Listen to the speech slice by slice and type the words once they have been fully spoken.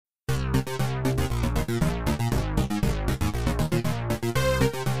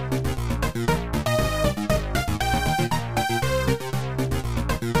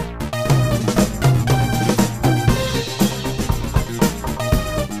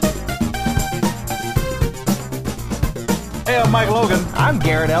I'm Mike Logan. I'm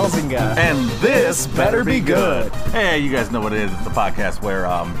Garrett Elzinga. And this better be good. good. Hey, you guys know what it is. It's the podcast where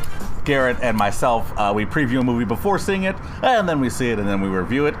Garrett and myself, we preview a movie before seeing it, and then we see it, and then we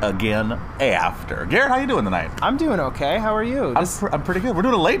review it again after. Garrett, how you doing tonight? I'm doing okay. How are you? I'm pretty good. We're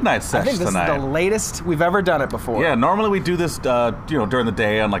doing a late night I session think this tonight. is the latest we've ever done it before. Yeah, normally we do this, during the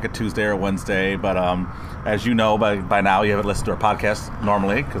day on like a Tuesday or Wednesday, but as you know by now, you haven't listened to our podcast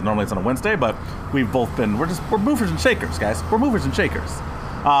normally, because normally it's on a Wednesday, but we've both been, we're movers and shakers, guys. We're movers and shakers.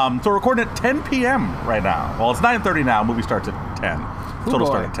 So we're recording at 10 p.m. right now. Well, it's 9:30 now. Movie starts at 10. Total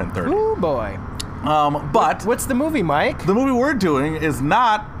start at 10:30. Ooh, boy. But What's the movie, Mike? the movie we're doing is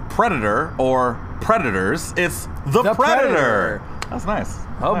not Predator or Predators. It's The Predator. That's nice.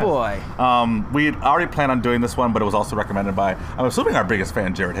 Oh, Nice. boy. We already planned on doing this one, but it was also recommended by, I'm assuming, our biggest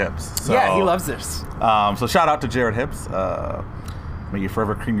fan, Jared Hibbs. So, Yeah, he loves this. So shout out to Jared Hibbs. May you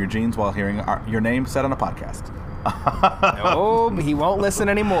forever cream your jeans while hearing your name said on a podcast. Oh, he won't listen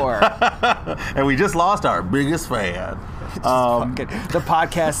anymore. And we just lost our biggest fan. The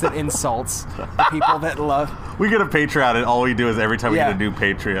podcast that insults the people that love. We get a Patreon, and all we do is every time we Yeah. get a new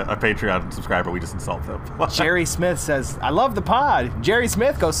Patreon subscriber, we just insult them. Jerry Smith says, I love the pod. Jerry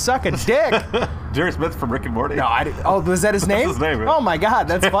Smith, go suck a dick. Jerry Smith from Rick and Morty. No, oh, was that his name? his name, yeah. Oh my God,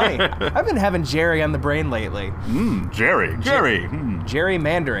 that's funny. I've been having Jerry on the brain lately. Jerry.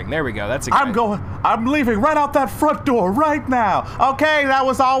 Gerrymandering. There we go. That's a guy. I'm leaving right out that front door right now. Okay, that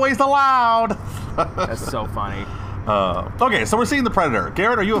was always allowed. That's so funny. Okay, so we're seeing The Predator.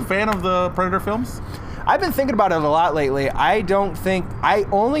 Garrett, are you a fan of the Predator films? I've been thinking about it a lot lately. I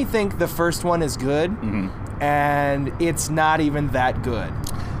only think the first one is good, and it's not even that good.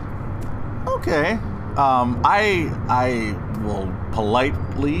 Okay. I will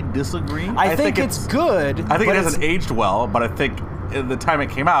politely disagree. I think it's good. I think but it hasn't aged well, but I think at the time it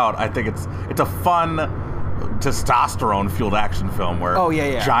came out, I think it's a fun testosterone-fueled action film where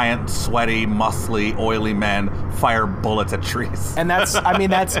giant, sweaty, muscly, oily men fire bullets at trees. And that's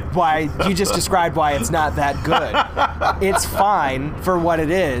why you just described why it's not that good. It's fine for what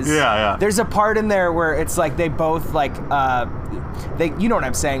it is. Yeah. There's a part in there where it's like they both like you know what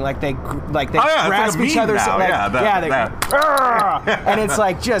I'm saying? Like they grasp like each other's now. and it's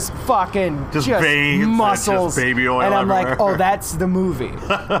like just fucking just veins, muscles, just baby oil and I'm everywhere. like, oh, that's the movie,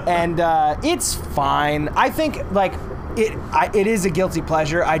 and it's fine. I think like. It is a guilty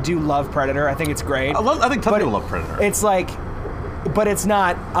pleasure. I do love Predator. I think it's great. I think some people love Predator. It's like, but it's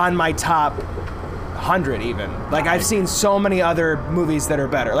not on my top 100 even. Like I've seen so many other movies that are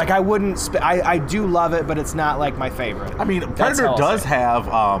better. Like I wouldn't. I do love it, but it's not like my favorite. I mean, Predator does have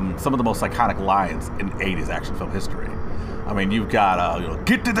some of the most iconic lines in 80s action film history. I mean, you've got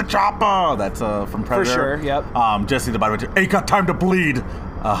 "Get to the chopper." That's from Predator. For sure. Yep. Jesse the Body Hunter. Ain't got time to bleed.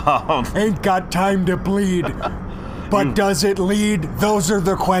 Ain't got time to bleed. But does it lead? Those are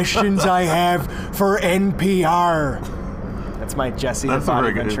the questions I have for NPR. That's my Jesse That's the a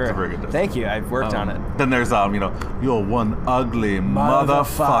Body very good- Ventura. it's a very good Jesse. Thank you. I've worked on it. Then there's you're one ugly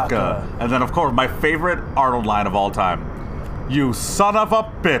motherfucker. And then of course my favorite Arnold line of all time. You son of a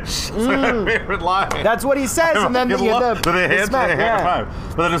bitch. That's my favorite line. That's what he says, and then the smack, yeah.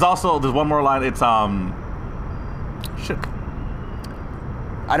 But then there's one more line. It's shit.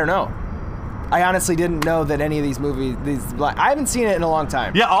 I don't know. I honestly didn't know that any of these movies. I haven't seen it in a long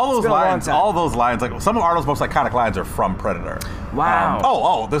time. Yeah, all It's those been a long lines. time. All those lines. Like some of Arnold's most iconic lines are from Predator.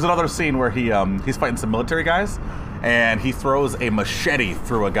 Wow. There's another scene where he's fighting some military guys, and he throws a machete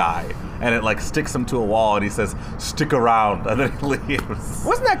through a guy, and it like sticks him to a wall, and he says, "Stick around," and then he leaves.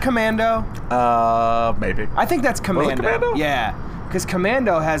 Wasn't that Commando? Maybe. I think that's Commando. Commando? Yeah, because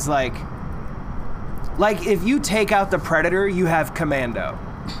Commando has like if you take out the Predator, you have Commando.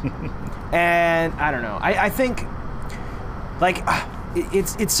 And I don't know. I think like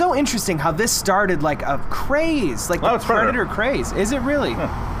it's so interesting how this started like a craze, like the Predator craze. Is it really?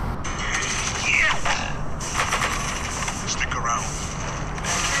 Stick around.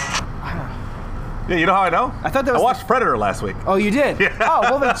 Yeah, you know how I know? I thought that was I watched Predator last week. Oh, you did? Yeah. Oh,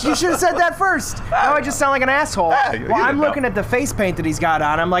 well, then you should have said that first. Now I just sound like an asshole. Yeah, you well, I'm didn't know. looking at the face paint that he's got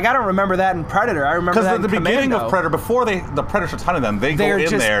on. I'm like, I don't remember that in Predator. I remember that Because in at the beginning Commando. of Predator, before the Predator starts hunting them, they They're go in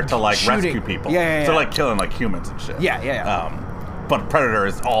just there to like shooting. rescue people. Yeah. So like killing like humans and shit. Yeah. But Predator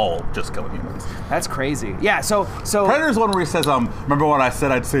is all just killing humans. That's crazy. Yeah, so Predator's one where he says, remember when I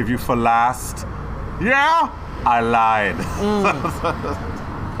said I'd save you for last? Yeah, I lied.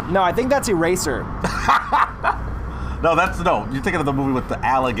 No, I think that's Eraser. No, you're thinking of the movie with the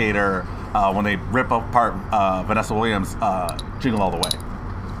alligator when they rip apart Vanessa Williams' Jingle All the Way.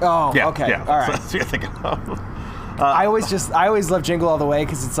 Oh, Yeah, okay. yeah. All right. So that's what you're thinking of. I always love Jingle All the Way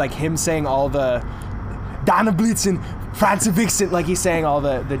because it's like him saying all the Donner Blitzen, Franz Vixen. Like he's saying all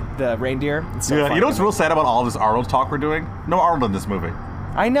the reindeer. It's so Yeah, funny you know what's to me. real sad about all this Arnold talk we're doing? No Arnold in this movie.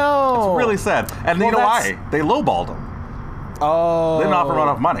 I know. It's really sad. And Well, you know that's- why? They lowballed him. Oh. They didn't offer him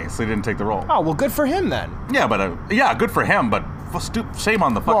enough money, so he didn't take the role. Oh well, good for him then. Yeah, but good for him, but shame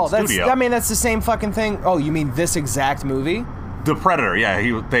on the fucking Well, studio. I mean, that's the same fucking thing. Oh, you mean this exact movie? The Predator, yeah,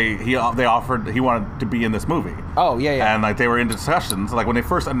 they offered he wanted to be in this movie. Oh, yeah. And like they were in discussions. Like when they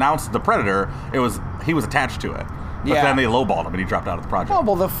first announced the Predator, he was attached to it. But Yeah. then they lowballed him and he dropped out of the project. Oh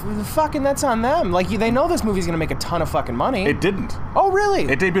well, the fucking that's on them. Like they know this movie's gonna make a ton of fucking money. It didn't. Oh really?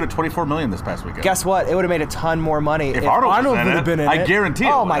 It debuted at $24 million this past weekend. Guess what? It would have made a ton more money if Arnold was in would it, have been in I it. guarantee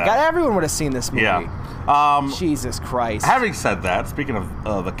it Oh would my have. god, everyone would have seen this movie. Yeah. Jesus Christ. Having said that, speaking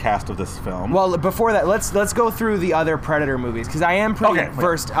of the cast of this film, Well, before that, let's go through the other Predator movies because I am pretty Okay, wait.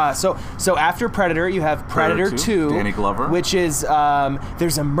 versed. So after Predator, you have Predator Predator 2, 2, Danny Glover. which is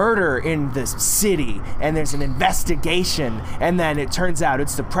there's a murder in the city and there's an investigation, and then it turns out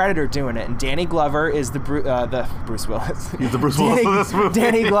it's the Predator doing it, and Danny Glover is the Bruce Willis. He's the Bruce Willis of this movie.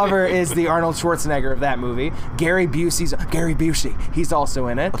 Danny Glover is the Arnold Schwarzenegger of that movie. Gary Busey, he's also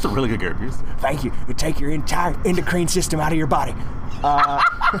in it. that's a really good Gary Busey. Thank you. You take your entire endocrine system out of your body.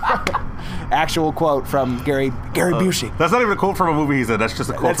 Actual quote from Gary Busey. That's not even a quote from a movie he's in. That's just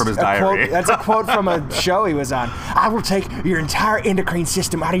a quote from his diary. That's a quote from a show he was on. I will take your entire endocrine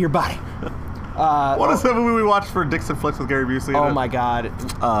system out of your body. What is that movie we watched for Dixon Flicks with Gary Busey? Oh my God.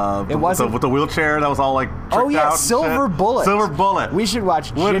 It wasn't. with the wheelchair that was all like tricked Oh yeah, out and Silver shit. Bullet. Silver Bullet. We should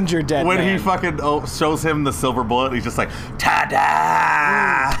watch Ginger Dead When Man. he fucking shows him the silver bullet, he's just like,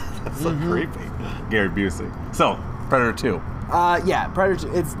 ta-da! That's so creepy. Gary Busey. So, Predator 2. Yeah,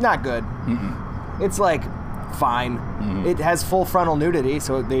 Predator. It's not good. It's like fine. It has full frontal nudity,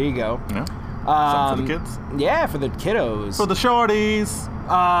 so there you go. Yeah. Something for the kids. Yeah, for the kiddos. For the shorties.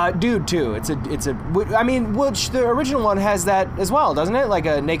 Dude, too. It's a. I mean, which the original one has that as well, doesn't it? Like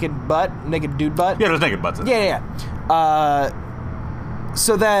a naked dude butt. Yeah, there's naked butts in it. Yeah.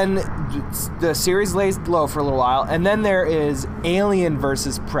 So then the series lays low for a little while, and then there is Alien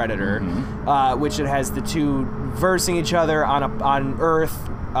versus Predator, which it has the two versing each other on Earth.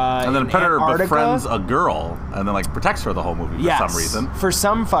 And then in Predator Antarctica. befriends a girl and then like protects her the whole movie for some reason. For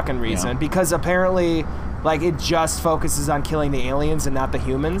some fucking reason, Yeah. because apparently, like it just focuses on killing the aliens and not the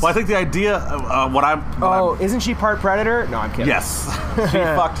humans. Well, I think the idea, Isn't she part Predator? No, I'm kidding. yes, she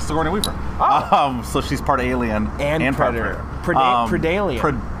fucked Sigourney Weaver. Oh. So she's part alien And part Predator. Predator.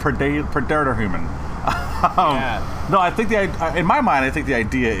 Predalien. Predator human. Yeah. No, I think in my mind, I think the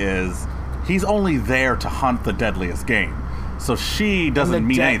idea is he's only there to hunt the deadliest game. So she doesn't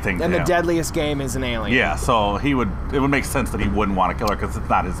mean anything to And him. the deadliest game is an alien. Yeah, so it would make sense that he wouldn't want to kill her because it's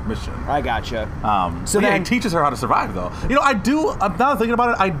not his mission. I gotcha. So then- he teaches her how to survive, though. You know, I'm now thinking about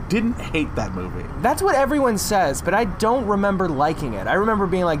it, I didn't hate that movie. That's what everyone says, but I don't remember liking it. I remember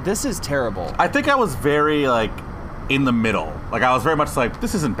being like, this is terrible. I think I was very, like, in the middle. Like, I was very much like,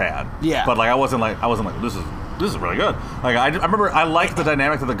 this isn't bad. Yeah. But, like, I wasn't like, this is really good. Like, I remember I liked the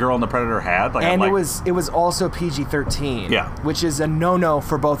dynamic that the girl and the Predator had. Like, And I'm it like, was also PG-13. Yeah. Which is a no-no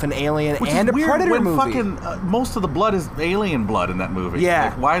for both an alien which and is a weird Predator when movie. fucking most of the blood is alien blood in that movie. Yeah.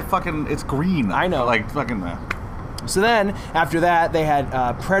 Like, why fucking, it's green. I know. Like, fucking, So then, after that, they had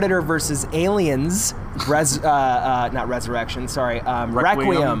Predator versus Aliens, not Resurrection, sorry,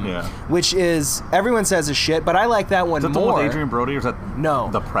 Requiem, yeah. which is, everyone says is shit, but I like that one is that the more. one with Adrian Brody or is that No.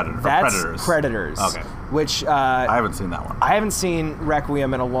 the Predator? Or That's Predators? Predators. Okay. Which, I haven't seen that one. I haven't seen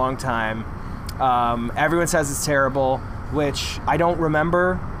Requiem in a long time. Everyone says it's terrible, which I don't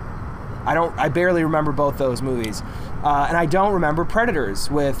remember. I barely remember both those movies. And I don't remember Predators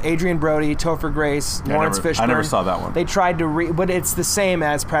with Adrian Brody, Topher Grace, Yeah, Lawrence Fishburne. I never saw that one. They tried to but it's the same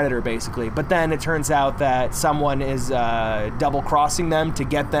as Predator basically. But then it turns out that someone is double crossing them to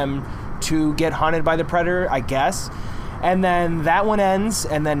get them to get hunted by the Predator, I guess. And then that one ends,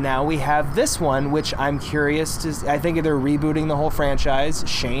 and then now we have this one, which I'm curious to. I think they're rebooting the whole franchise.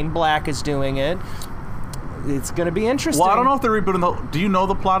 Shane Black is doing it. It's going to be interesting. Well, I don't know if they're rebooting do you know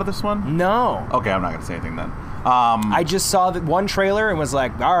the plot of this one? No. Okay, I'm not going to say anything then. I just saw that one trailer and was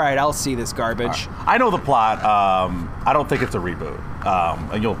like, all right, I'll see this garbage. I know the plot. I don't think it's a reboot.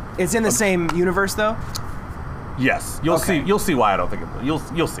 And you'll. It's in the same universe, though? Yes, you'll Okay. see. You'll see why I don't think it. You'll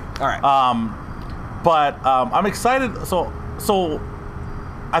see. All right. But I'm excited. So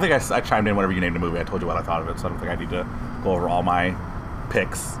I think I chimed in whenever you named the movie. I told you what I thought of it, so I don't think I need to go over all my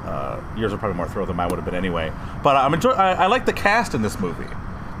picks. Yours are probably more thrilled than mine would have been anyway. But I like the cast in this movie.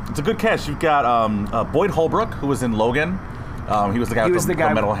 It's a good cast. You've got Boyd Holbrook, who was in Logan. He was the guy with the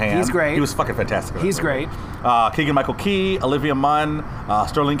metal hand. He's great. He was fucking fantastic. He's great. Keegan-Michael Key, Olivia Munn,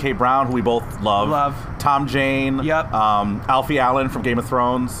 Sterling K. Brown, who we both love. Tom Jane. Yep. Alfie Allen from Game of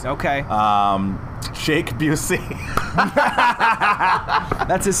Thrones. Okay. Jake Busey.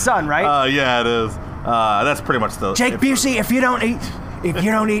 That's his son, right? Yeah, it is. That's pretty much the... Jake Busey, if you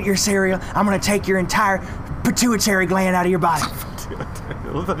don't eat your cereal, I'm gonna take your entire pituitary gland out of your body.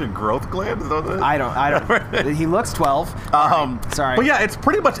 Was that a growth gland? Is that what it is? I don't. He looks 12. Sorry. But yeah, it's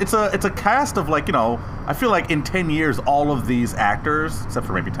pretty much it's a cast of like, I feel like in 10 years all of these actors, except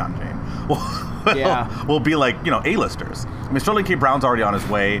for maybe Tom Jane, will be like, A-listers. I mean, Sterling K. Brown's already on his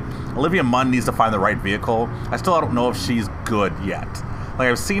way. Olivia Munn needs to find the right vehicle. I still don't know if she's good yet. Like,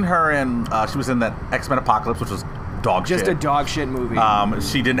 I've seen her in, she was in that X-Men Apocalypse, which was dog shit. Just a dog shit movie.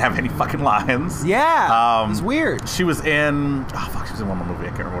 She didn't have any fucking lines. Yeah. It's weird. She was in, she was in one more movie. I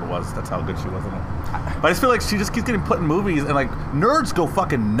can't remember what it was. That's how good she was in it. But I just feel like she just keeps getting put in movies, and like nerds go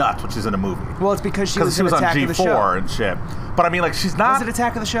fucking nuts when she's in a movie. Well, it's because she was on Attack of the Show. G4 and shit. But I mean, like, she's not. Was it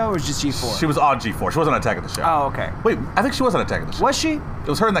Attack of the Show or was it just G4? She was on G4. She wasn't on Attack of the Show. Oh, okay. Wait, I think she was on Attack of the Show. Was she? It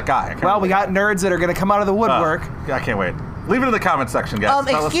was her and that guy. Well, we got nerds that are going to come out of the woodwork. I can't wait. Leave it in the comment section, guys.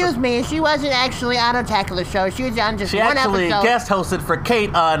 Excuse me, she wasn't actually on Attack of the Show. She was on just one episode. She actually guest hosted for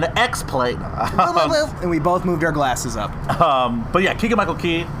Kate on X-Plate. And we both moved our glasses up. But yeah, Keegan-Michael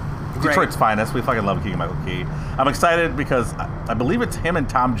Key, Detroit's finest. We fucking love Keegan-Michael Key. I'm excited because I believe it's him and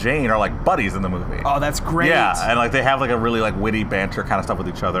Tom Jane are like buddies in the movie. Oh, that's great. Yeah, and like they have like a really like witty banter kind of stuff with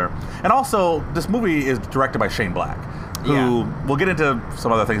each other. And also, this movie is directed by Shane Black, who we'll get into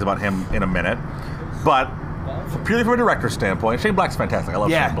some other things about him in a minute. But purely from a director's standpoint, Shane Black's fantastic. I love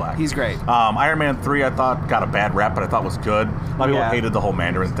Shane Black. He's great. Iron Man 3, I thought, got a bad rap, but I thought was good. A lot of people hated the whole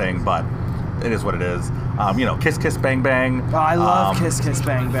Mandarin thing, but it is what it is. Kiss Kiss Bang Bang. Oh, I love Kiss Kiss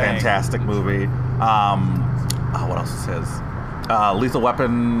Bang Bang. Fantastic movie. What else is his? Lethal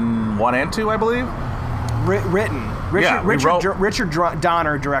Weapon 1 and 2, I believe. Richard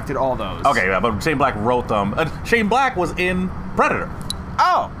Donner directed all those. Okay, yeah, but Shane Black wrote them. Shane Black was in Predator.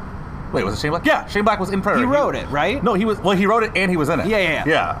 Oh. Wait, was it Shane Black? Yeah, Shane Black was in Predator. He wrote it, right? No, he was. Well, he wrote it and he was in it.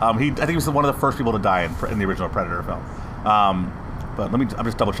 Yeah. I think he was one of the first people to die in the original Predator film. But I'm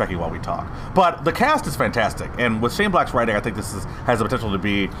just double checking while we talk. But the cast is fantastic, and with Shane Black's writing, I think this has the potential to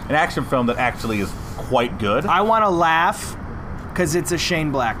be an action film that actually is quite good. I want to laugh because it's a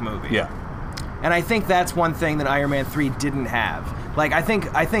Shane Black movie. Yeah. And I think that's one thing that Iron Man 3 didn't have. Like, I think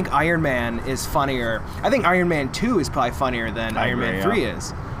Iron Man is funnier. I think Iron Man 2 is probably funnier than Iron Man 3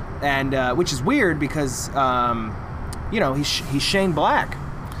 is. And which is weird because, he's Shane Black.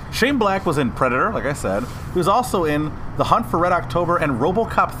 Shane Black was in Predator, like I said. He was also in The Hunt for Red October and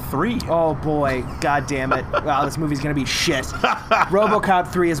RoboCop 3. Oh, boy. God damn it. Wow, this movie's going to be shit.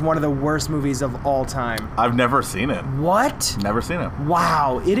 RoboCop 3 is one of the worst movies of all time. I've never seen it. What? Never seen it.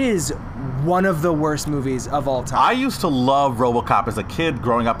 Wow. It is one of the worst movies of all time. I used to love RoboCop as a kid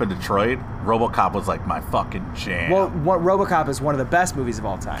growing up in Detroit. RoboCop was like my fucking jam. Well, RoboCop is one of the best movies of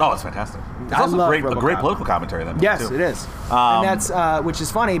all time. Oh, it's fantastic. It's I also love a great political commentary in that movie, yes, too. it is. And that's, which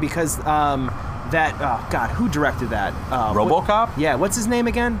is funny because who directed that? RoboCop? Yeah, what's his name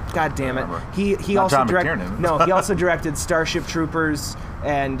again? God damn it. He Not also John directed. McTiernan. No, he also directed Starship Troopers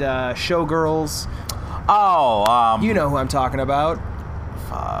and Showgirls. Oh, you know who I'm talking about.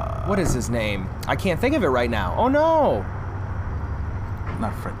 What is his name? I can't think of it right now. Oh no.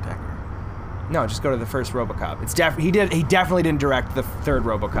 Not Fred Decker. No, just go to the first RoboCop. It's he definitely didn't direct the third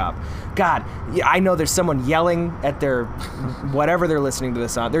RoboCop. God, I know there's someone yelling at their whatever they're listening to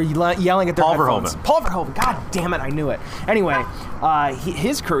this on. They're yelling at their headphones. Paul Verhoeven. God damn it, I knew it. Anyway,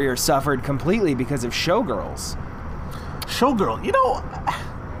 his career suffered completely because of Showgirls. Showgirl,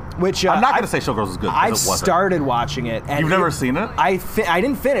 which I'm not going to say Showgirls is good. I've started watching it. And you've never seen it? I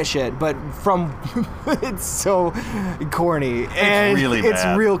didn't finish it, but it's so corny. And it's really bad. It's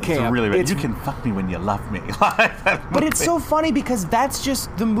real camp. It's really bad. You can fuck me when you love me. But it's so funny because that's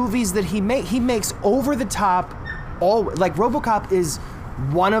just the movies that he makes. He makes over the top. Like RoboCop is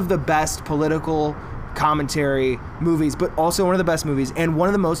one of the best political commentary movies, but also one of the best movies and one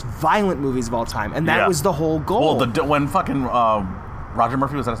of the most violent movies of all time. And that was the whole goal. Well, when fucking Roger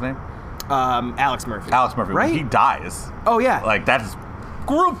Murphy, was that his name? Alex Murphy. Alex Murphy. Right? When he dies. Oh, yeah. Like, that's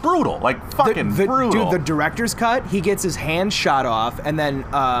brutal. Like, fucking brutal. Dude, the director's cut, he gets his hand shot off and then,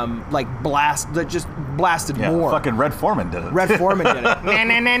 just blasted more. Fucking Red Foreman did it. Red Foreman did it.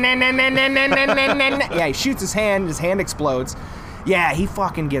 Yeah, he shoots his hand explodes. Yeah, he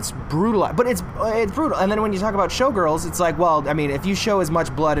fucking gets brutalized. But it's brutal. And then when you talk about Showgirls, it's like, well, I mean, if you show as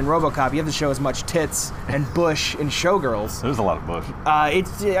much blood in RoboCop, you have to show as much tits and bush in Showgirls. There's a lot of bush.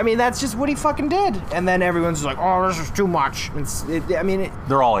 I mean, that's just what he fucking did. And then everyone's just like, oh, this is too much.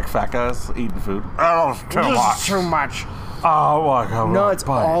 They're all like fat guys eating food. Oh, it's too This much. is too much. Oh my god. No, it's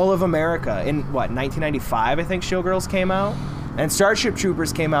all of America. In, 1995, I think Showgirls came out? And Starship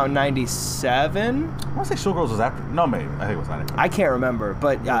Troopers came out in 97? I want to say Showgirls was after. No, maybe. I think it was 95. I can't remember,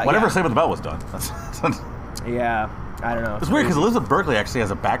 but... Whenever yeah. Saved by the Bell was done. Yeah, I don't know. It's weird because Elizabeth Berkley actually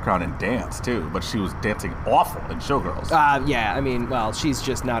has a background in dance, too, but she was dancing awful in Showgirls. Yeah, I mean, well, she's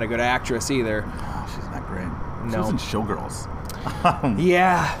just not a good actress either. Oh, she's not great. She No. was in Showgirls.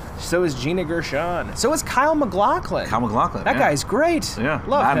 Yeah, so is Gina Gershon. So is Kyle MacLachlan. Kyle MacLachlan. That guy's great. Yeah,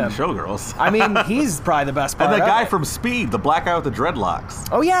 Love not him. in Showgirls. I mean, he's probably the best part And the of guy it. from Speed, the black guy with the dreadlocks.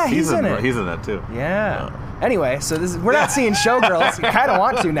 Oh, yeah, he's in it. He's in that, too. Yeah. Anyway, so we're not seeing Showgirls. You kind of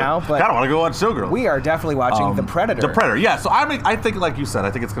want to now, but... I don't want to go watch Showgirls. We are definitely watching The Predator. The Predator, yeah. So I think, like you said, I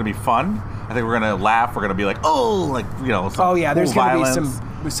think it's going to be fun. I think we're going to laugh. We're going to be like, oh, like, you know, some Oh, yeah, there's cool going to be violence,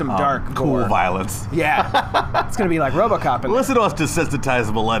 some dark cool gore. violence. Yeah. It's going to be like RoboCop in there. Listen to us desensitize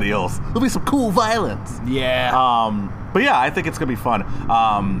millennials. There'll be some cool violence. Yeah. But yeah, I think it's going to be fun.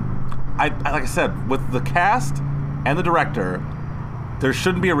 Like I said, with the cast and the director, there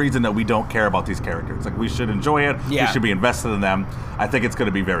shouldn't be a reason that we don't care about these characters. Like, we should enjoy it. Yeah. We should be invested in them. I think it's going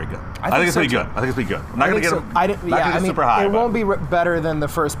to be very good. I think it's going to be good. I think it's going to be good. I'm not going to get super high. It won't be better than the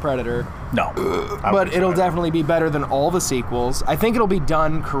first Predator, No. but it'll definitely be better than all the sequels. I think it'll be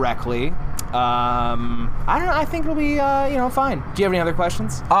done correctly. I don't know. I think it'll be, fine. Do you have any other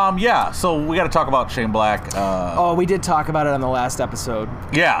questions? Yeah, so we got to talk about Shane Black. We did talk about it on the last episode.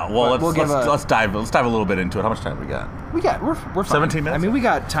 Yeah, well, But let's dive a little bit into it. How much time do we got? We're fine. 17 minutes? I mean, we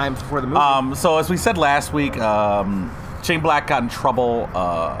got time for the movie. So as we said last week, Shane Black got in trouble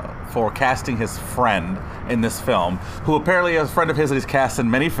for casting his friend in this film, who apparently is a friend of his that he's cast in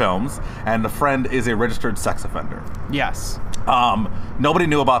many films, and the friend is a registered sex offender. Yes. Nobody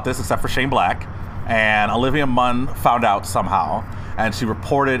knew about this except for Shane Black, and Olivia Munn found out somehow, and she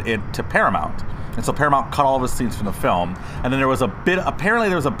reported it to Paramount. And so Paramount cut all of his scenes from the film, and then there was apparently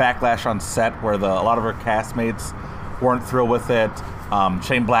there was a backlash on set where a lot of her castmates weren't thrilled with it.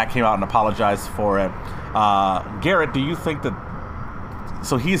 Shane Black came out and apologized for it. Garrett, do you think that...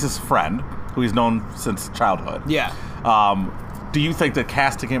 So he's his friend, who he's known since childhood. Yeah. Do you think that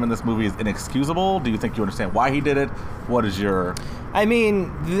casting him in this movie is inexcusable? Do you think you understand why he did it? What is your... I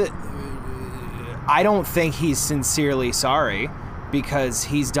mean, I don't think he's sincerely sorry, because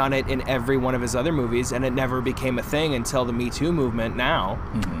he's done it in every one of his other movies, and it never became a thing until the Me Too movement now.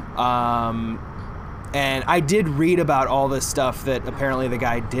 Mm-hmm. And I did read about all this stuff that apparently the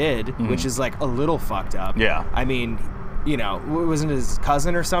guy did, which is like a little fucked up. Yeah. I mean, wasn't his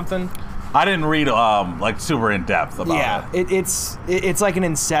cousin or something? I didn't read like super in depth about it. It's like an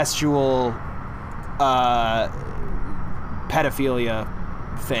incestual pedophilia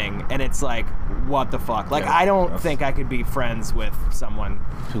thing, and it's like, what the fuck? Like, Yeah, I don't think I could be friends with someone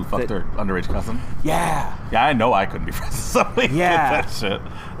Who fucked their underage cousin? Yeah. Yeah, I know I couldn't be friends with somebody who did Yeah. that shit.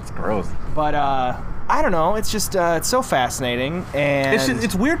 It's gross. But I don't know. It's just it's so fascinating, and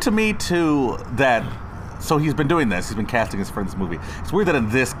It's weird to me too that. So he's been doing this. He's been casting his friend's movie. It's weird that in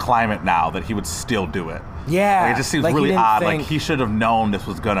this climate now that he would still do it. Yeah. Like, it just seems Like, he really didn't odd. think- Like he should have known this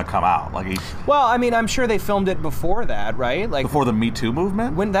was gonna come out. Like Well, I mean, I'm sure they filmed it before that, right? Like before the Me Too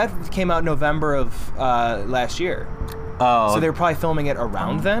movement. when that came out, November of last year. Oh, So they were probably filming it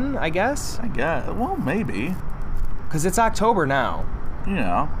around then, I guess, I guess. Well, maybe. because it's October now. You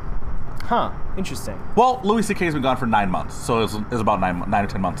know. Huh? Interesting. Well, Louis C.K.'s been gone for 9 months, so it was about 9 or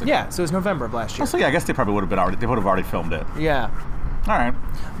 10 months ago. Yeah. So it's November of last year. So yeah, I guess they probably would have already filmed it. Yeah. All right.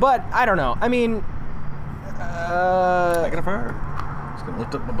 But I don't know. I mean, Negative her. Just gonna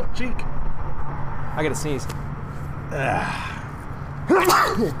lift up my butt cheek. I gotta sneeze.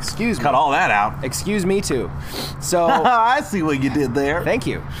 Excuse me. Cut all that out. Excuse me too. So I see what you did there. thank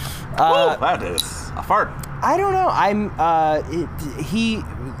you. Whoa, that is a fart. I don't know.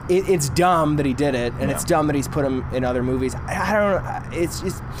 It's dumb that he did it, and it's dumb that he's put him in other movies. I don't know. It's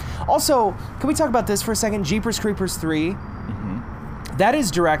just... Also, can we talk about this for a second? Jeepers Creepers 3. Mm-hmm. That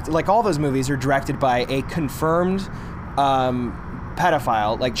is like all those movies are directed by a confirmed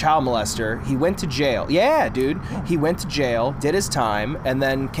pedophile, like child molester. He went to jail. Yeah, dude. He went to jail, did his time, and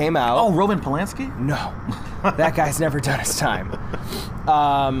then came out. Oh, Roman Polanski? No. That guy's never done his time.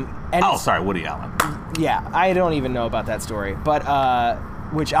 Sorry, Woody Allen. Yeah, I don't even know about that story, but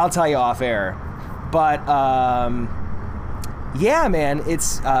which I'll tell you off air. But yeah, man,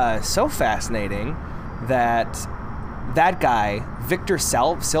 it's so fascinating that that guy, Victor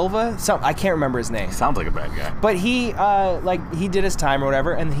Silva, I can't remember his name. Sounds like a bad guy. But he he did his time or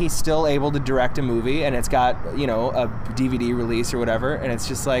whatever, and he's still able to direct a movie, and it's got, you know, a DVD release or whatever, and it's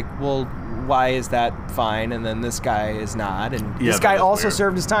just like, well, why is that fine, and then this guy is not, and this guy also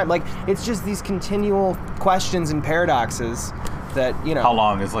served his time. Like, it's just these continual questions and paradoxes that, you know. How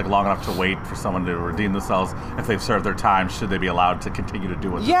long is like long enough to wait for someone to redeem themselves? If they've served their time, should they be allowed to continue to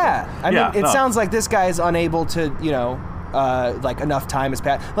do what? I mean, it sounds like this guy is unable to, you know, like enough time has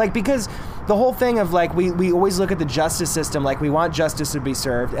passed. Like, because the whole thing of like we always look at the justice system like we want justice to be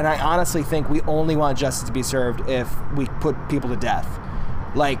served, and I honestly think we only want justice to be served if we put people to death.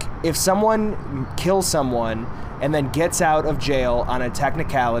 Like, if someone kills someone and then gets out of jail on a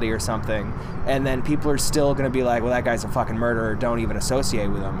technicality or something, and then people are still going to be like, well, that guy's a fucking murderer, don't even associate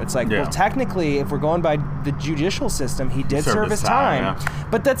with him. It's like, well, technically, if we're going by the judicial system, he did serve his time. Yeah.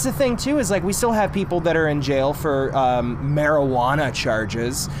 But that's the thing, too, is like we still have people that are in jail for marijuana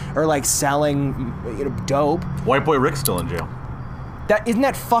charges or like selling, you know, dope. White Boy Rick's still in jail. Isn't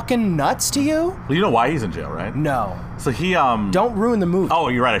that fucking nuts to you? Well, you know why he's in jail, right? No. So he Don't ruin the movie. Oh,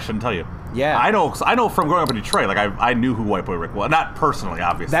 you're right. I shouldn't tell you. Yeah. I know from growing up in Detroit. Like I knew who White Boy Rick was. Not personally,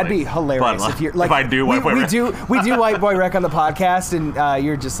 obviously. That'd be hilarious but, if you're like. If I do White Boy Rick. We do White Boy Rick on the podcast, and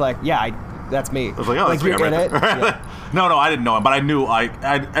you're just like, yeah, that's me. I was like, oh, that's you're me. in it. Yeah. No, I didn't know him, but I knew.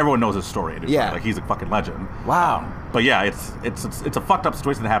 Everyone knows his story. In Detroit. Yeah. Like, he's a fucking legend. Wow. But yeah, it's a fucked up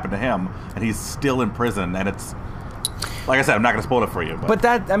situation that happened to him, and he's still in prison, and it's. Like I said, I'm not going to spoil it for you. But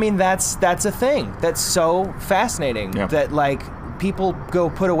that's a thing. That's so fascinating. Yeah. That like people go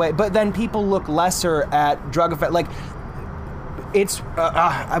put away, but then people look lesser at drug effect. Like it's.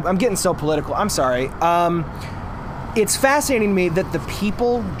 I'm getting so political. I'm sorry. It's fascinating to me that the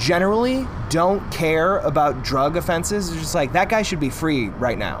people generally don't care about drug offenses. It's just like, that guy should be free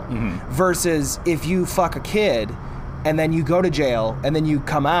right now. Mm-hmm. Versus if you fuck a kid and then you go to jail and then you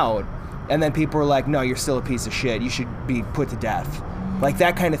come out. And then people are like, no, you're still a piece of shit. You should be put to death. Like,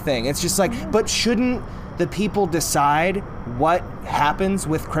 that kind of thing. It's just like, but shouldn't the people decide what happens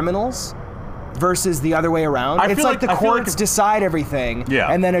with criminals versus the other way around? It's like the courts decide everything.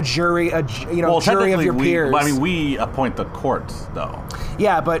 Yeah. And then a jury, jury of your peers. We appoint the courts, though.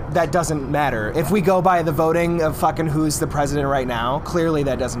 Yeah, but that doesn't matter. If we go by the voting of fucking who's the president right now, clearly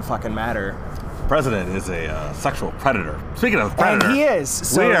that doesn't fucking matter. President is a sexual predator. Speaking of predator, and he is.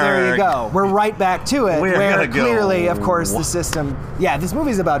 So there you go. We're right back to it. Where clearly, of course, the system. Yeah, this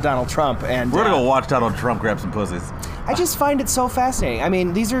movie's about Donald Trump, and we're gonna go watch Donald Trump grab some pussies. I just find it so fascinating. I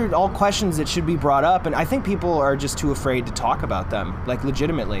mean, these are all questions that should be brought up, and I think people are just too afraid to talk about them, like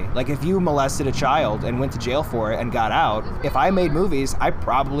legitimately. Like, if you molested a child and went to jail for it and got out, if I made movies, I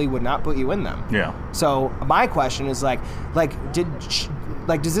probably would not put you in them. Yeah. So my question is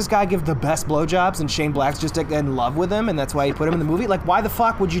does this guy give the best blowjobs and Shane Black's just in love with him and that's why he put him in the movie? Like, why the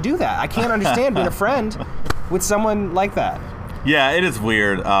fuck would you do that? I can't understand being a friend with someone like that. Yeah, it is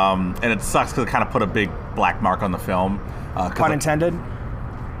weird, and it sucks because it kind of put a big black mark on the film. Pun intended.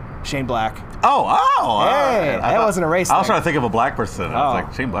 Shane Black. Oh! Hey, that wasn't a race I was thing. trying to think of a black person. I was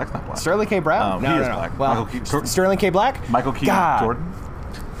like, Shane Black's not black. Sterling K. Brown? He is black. Well, Sterling K. Black? Michael Keaton Jordan.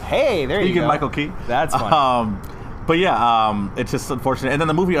 Hey, there you go. Michael Key. That's funny. But yeah, it's just unfortunate. And then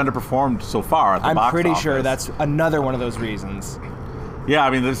the movie underperformed so far at the box office. I'm pretty sure that's another one of those reasons. Yeah,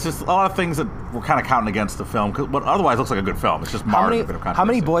 I mean, there's just a lot of things that we're kind of counting against the film, but otherwise it looks like a good film. It's just marred a bit of controversy. How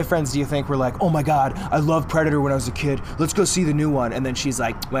many boyfriends do you think were like, oh my God, I loved Predator when I was a kid. Let's go see the new one. And then she's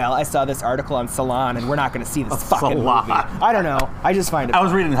like, well, I saw this article on Salon, and we're not going to see this fucking movie. I don't know. I just find it I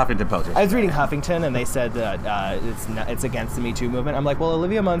was reading Huffington Post. I was reading Huffington, and they said that it's against the Me Too movement. I'm like, well,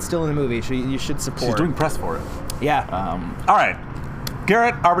 Olivia Munn's still in the movie. You should support. She's doing press for it. Yeah. All right.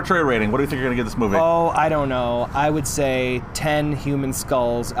 Garrett, arbitrary rating. What do you think you're going to give this movie? Oh, I don't know. I would say 10 human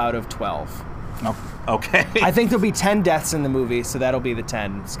skulls out of 12. Okay. I think there'll be 10 deaths in the movie, so that'll be the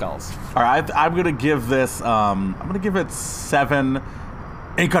 10 skulls. All right. I'm going to give this, I'm going to give it 7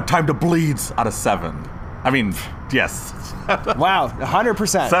 ain't got time to bleeds out of 7. I mean, yes. Wow.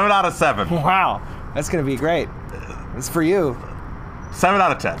 100%. 7 out of 7. Wow. That's going to be great. It's for you. 7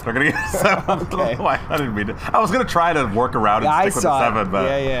 out of 10. We're gonna get 7. Okay. I didn't mean to. I was gonna try to work around and stick with the 7,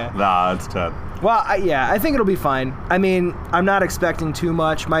 but nah, it's 10. Well, I think it'll be fine. I mean, I'm not expecting too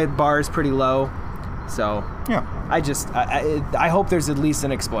much. My bar is pretty low, so yeah. I hope there's at least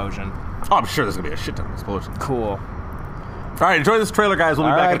an explosion. Oh, I'm sure there's gonna be a shit ton of explosions. Cool. All right, enjoy this trailer, guys. We'll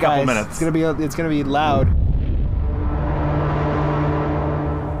be back in a couple minutes. It's gonna be loud.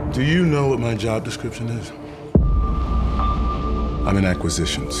 Do you know what my job description is? I'm in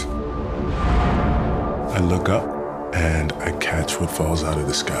acquisitions. I look up and I catch what falls out of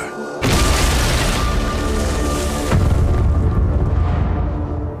the sky.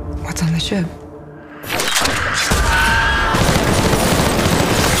 What's on the ship?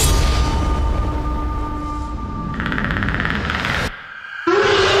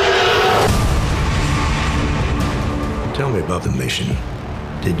 Tell me about the mission.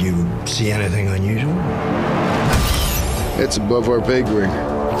 Did you see anything unusual? It's above our pay grade. Do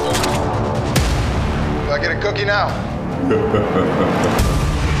I get a cookie now?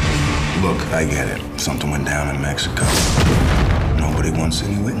 Look, I get it. Something went down in Mexico. Nobody wants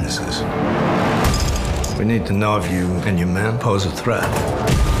any witnesses. We need to know if you and your men pose a threat.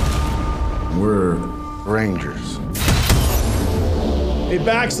 We're Rangers. Hey,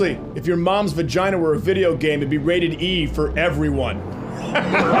 Baxley, if your mom's vagina were a video game, it'd be rated E for everyone.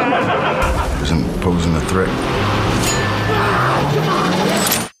 Isn't posing a threat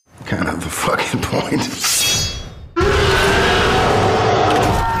kind of the fucking point?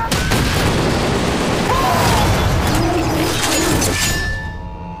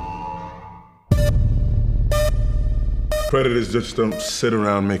 Predators just don't sit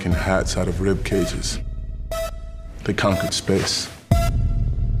around making hats out of rib cages. They conquered space.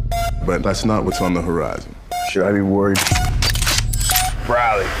 But that's not what's on the horizon. Should I be worried?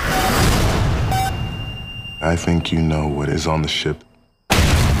 Riley. I think you know what is on the ship.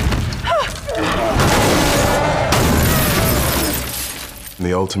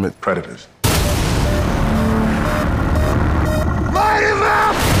 The ultimate predators. Light him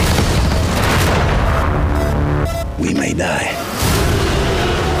up! We may die.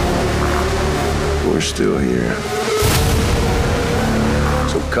 We're still here.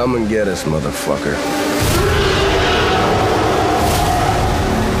 So come and get us, motherfucker.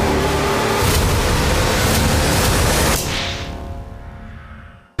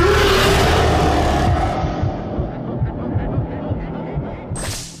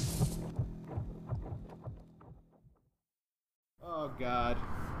 Oh, God.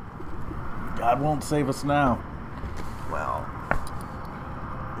 God won't save us now. Well,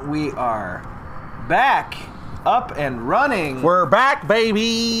 we are back, up and running. We're back,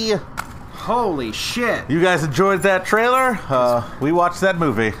 baby. Holy shit. You guys enjoyed that trailer? We watched that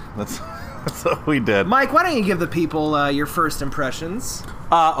movie. That's what we did. Mike, why don't you give the people your first impressions?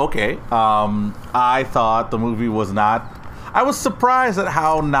 Okay. I thought the movie was not... I was surprised at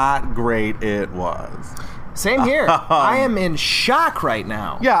how not great it was. Same here. I am in shock right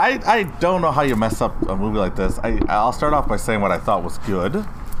now. Yeah, I don't know how you mess up a movie like this. I'll start off by saying what I thought was good.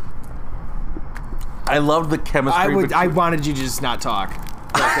 I loved the chemistry. I wanted you to just not talk.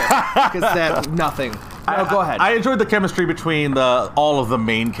 Because that, nothing. No, go ahead. I enjoyed the chemistry between all of the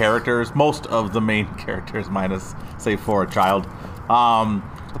main characters. Most of the main characters, minus, say, for a child. I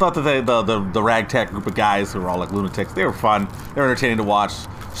thought that the ragtag group of guys who were all like lunatics, they were fun. They were entertaining to watch.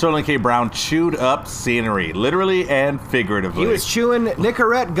 Sterling K. Brown chewed up scenery, literally and figuratively. He was chewing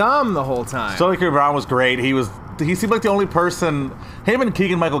Nicorette gum the whole time. Sterling K. Brown was great. He seemed like the only person, him and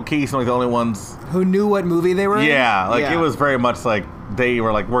Keegan-Michael Key seemed like the only ones who knew what movie they were in. Yeah, it was very much like they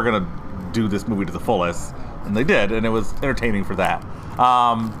were like, we're gonna do this movie to the fullest, and they did, and it was entertaining for that.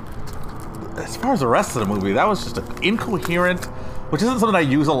 As far as the rest of the movie, that was just an incoherent, which isn't something I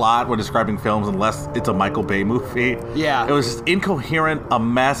use a lot when describing films unless it's a Michael Bay movie. Yeah. It was just incoherent, a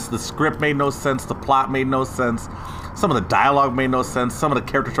mess. The script made no sense. The plot made no sense. Some of the dialogue made no sense. Some of the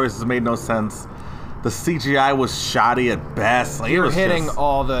character choices made no sense. The CGI was shoddy at best. Like, You're hitting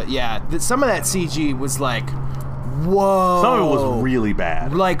all the... Yeah. Some of that CG was like, whoa. Some of it was really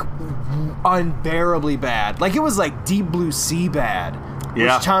bad. Like, unbearably bad. Like, it was like Deep Blue Sea bad.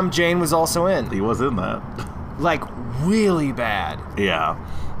 Yeah. Which Tom Jane was also in. He was in that. Like, really bad. Yeah.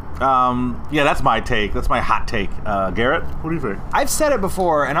 Yeah, that's my take. That's my hot take. Garrett, what do you think? I've said it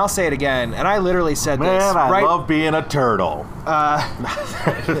before, and I'll say it again, and I literally said this. Man, I love being a turtle.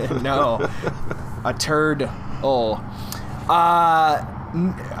 No. A turd. A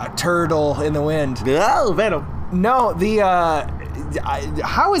turtle in the wind. Oh, Venom. No,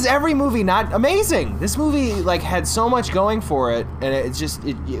 how is every movie not amazing? This movie like had so much going for it, and it just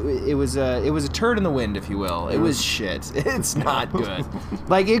it was a turd in the wind, if you will. It was shit. It's not good.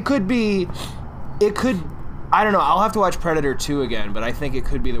 Like it could. I don't know. I'll have to watch Predator 2 again, but I think it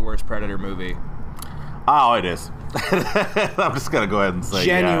could be the worst Predator movie. Oh, it is. I'm just gonna go ahead and say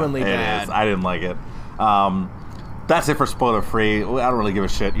genuinely bad. It is. I didn't like it. That's it for spoiler free. I don't really give a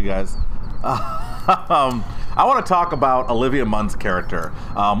shit, you guys. I want to talk about Olivia Munn's character.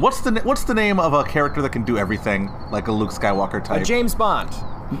 What's the name of a character that can do everything, like a Luke Skywalker type? James Bond.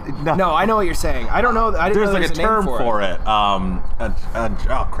 No, I know what you're saying. I don't know. There's like a term for it. Oh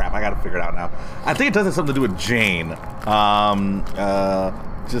crap! I gotta figure it out now. I think it does have something to do with Jane.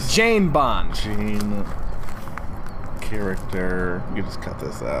 Just Jane Bond. Jane. character. You just cut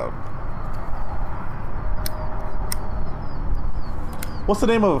this out. What's the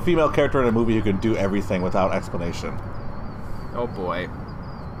name of a female character in a movie who can do everything without explanation? Oh boy.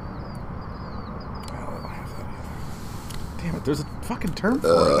 Damn it, there's a fucking term for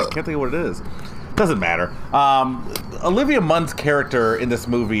it. I can't think of what it is. Doesn't matter. Olivia Munn's character in this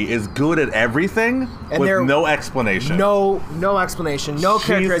movie is good at everything with no explanation. No explanation. No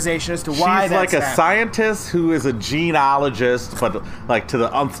characterization as to why that's She's like a happening. scientist who is a genealogist, but like to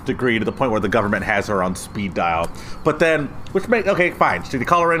the nth degree, to the point where the government has her on speed dial. But then, okay, fine. So they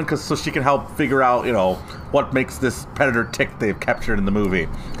call her in so she can help figure out, what makes this predator tick they've captured in the movie.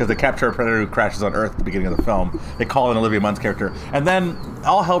 Because they capture a predator who crashes on Earth at the beginning of the film. They call in Olivia Munn's character. And then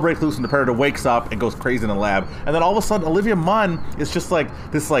all hell breaks loose and the predator wakes up and goes crazy in the lab. And then all of a sudden, Olivia Munn is just like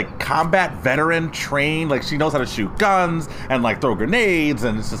this like combat veteran trained. Like she knows how to shoot guns and like throw grenades.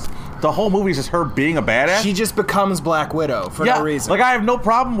 And it's just, the whole movie is just her being a badass. She just becomes Black Widow for no reason. Like I have no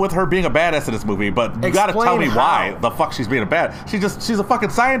problem with her being a badass in this movie, but you gotta tell me why the fuck she's being a badass. She's a fucking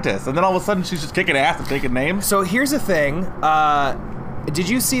scientist, and then all of a sudden she's just kicking ass and taking names. So here's the thing. Did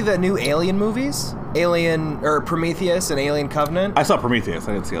you see the new Alien movies? Prometheus and Alien Covenant? I saw Prometheus.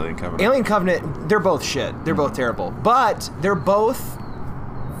 I didn't see Alien Covenant. Alien Covenant, they're both shit. They're both terrible. But they're both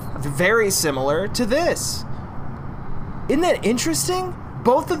very similar to this. Isn't that interesting?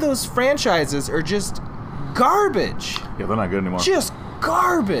 Both of those franchises are just garbage. Yeah, they're not good anymore. Just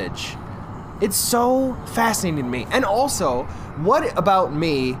garbage. It's so fascinating to me. And also, what about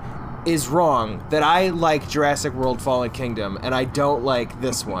me is wrong that I like Jurassic World Fallen Kingdom and I don't like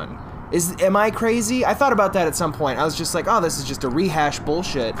this one? Am I crazy? I thought about that at some point. I was just like, oh, this is just a rehash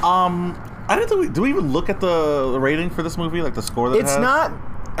bullshit. I don't think do we even look at the rating for this movie, like the score that it has? It's not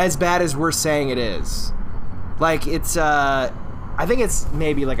as bad as we're saying it is. Like, it's, I think it's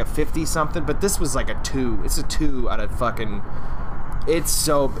maybe like a 50-something, but this was like a 2. It's a 2 out of fucking...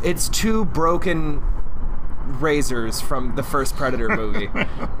 It's 2 broken razors from the first Predator movie.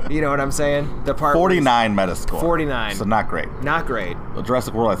 You know what I'm saying? The part 49 Metascore. 49. So not great. Not great. Well,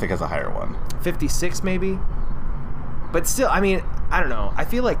 Jurassic World, I think, has a higher one. 56 maybe? But still, I mean, I don't know. I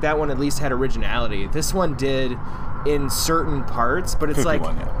feel like that one at least had originality. This one did in certain parts, but it's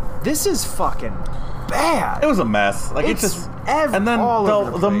 51, like, this is fucking bad. It was a mess. Like it's just and then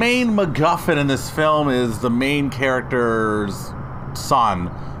the main MacGuffin in this film is the main character's son,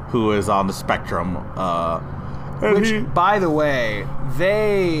 who is on the spectrum. Which, by the way,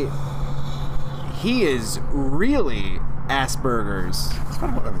 he is really Asperger's. That's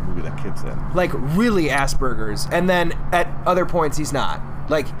kind of what every movie that kid's in. Like, really Asperger's. And then at other points, he's not.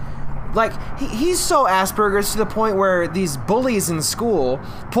 Like he's so Asperger's to the point where these bullies in school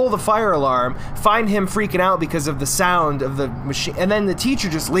pull the fire alarm, find him freaking out because of the sound of the machine, and then the teacher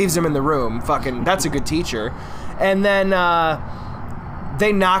just leaves him in the room. Fucking, that's a good teacher. And then,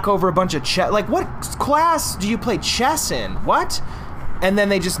 they knock over a bunch of chess. Like, what class do you play chess in? What? And then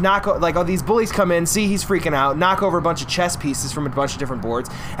they just these bullies come in, see he's freaking out, knock over a bunch of chess pieces from a bunch of different boards,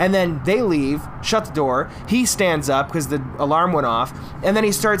 and then they leave, shut the door. He stands up because the alarm went off, and then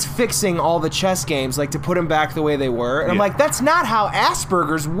he starts fixing all the chess games, like to put them back the way they were. And I'm like, that's not how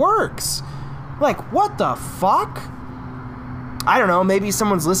Asperger's works. Like, what the fuck? I don't know, maybe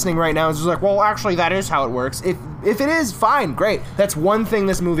someone's listening right now and is just like, well, actually, that is how it works. If it is, fine, great. That's one thing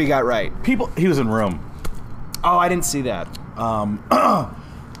this movie got right. He was in Room. Oh, I didn't see that.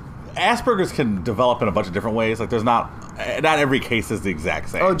 Asperger's can develop in a bunch of different ways. Like, there's not every case is the exact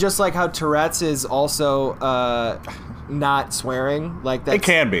same. Oh, just like how Tourette's is also not swearing. Like that. It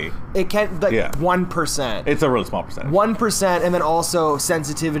can be. It can, like 1%. It's a really small percentage. 1%, and then also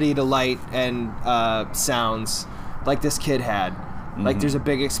sensitivity to light and sounds, like this kid had. Like, there's a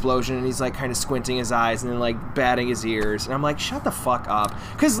big explosion, and he's, like, kind of squinting his eyes and then, like, batting his ears. And I'm like, shut the fuck up.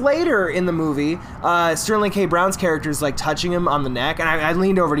 Because later in the movie, Sterling K. Brown's character is, like, touching him on the neck. And I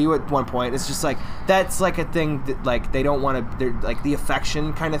leaned over to you at one point. It's just, like, that's, like, a thing that, like, they don't want to... They're, like, the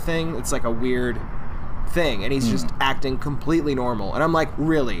affection kind of thing. It's, like, a weird thing. And he's just acting completely normal. And I'm like,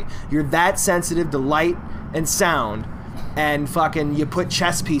 really? You're that sensitive to light and sound... and fucking you put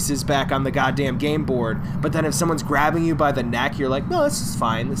chess pieces back on the goddamn game board, but then if someone's grabbing you by the neck, you're like, no, this is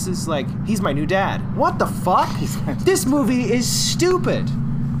fine. This is like, he's my new dad. What the fuck? This movie is stupid.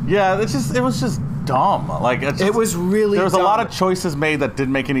 Yeah, it was just dumb. Like, it was really there was dumb. A lot of choices made that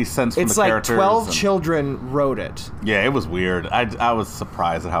didn't make any sense from the characters. It's like 12 children wrote it. Yeah, it was weird. I was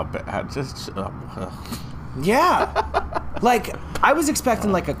surprised at how bad. Yeah. Like, I was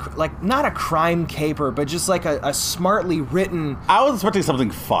expecting not a crime caper, but just like a smartly written... I was expecting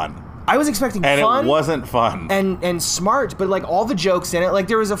something fun. I was expecting and fun. it wasn't fun. And smart, but like all the jokes in it, like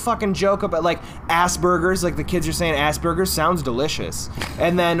there was a fucking joke about like Asperger's, like the kids are saying Asperger's sounds delicious.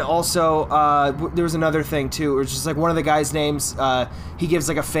 And then also there was another thing too, it was just like one of the guys' names, he gives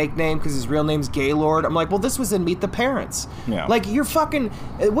like a fake name because his real name's Gaylord. I'm like, well, this was in Meet the Parents. Yeah. Like you're fucking.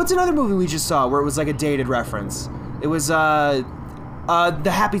 What's another movie we just saw where it was like a dated reference? It was the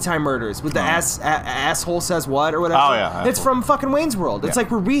Happy Time Murders with the asshole says what or whatever. Oh, yeah, It's from fucking Wayne's World. It's Yeah.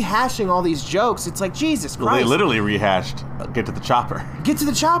 like we're rehashing all these jokes. It's like Jesus Christ. Well, they literally rehashed Get to the Chopper. Get to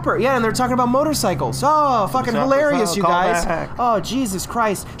the chopper. Yeah, and they're talking about motorcycles. Oh, fucking chopper. hilarious, Oh, you call guys. back. Oh, Jesus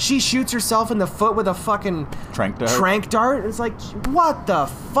Christ. She shoots herself in the foot with a fucking Trank dart. It's like, what the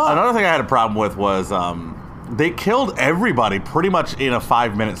fuck? Another thing I had a problem with was they killed everybody pretty much in a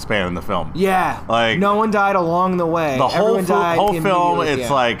 5-minute span in the film. Yeah. Like, no one died along the way. The whole, Everyone died whole film, immediately. it's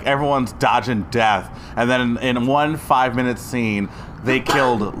Yeah. like everyone's dodging death. And then in one 5-minute scene, they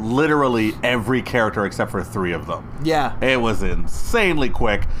killed literally every character except for 3 of them. Yeah. It was insanely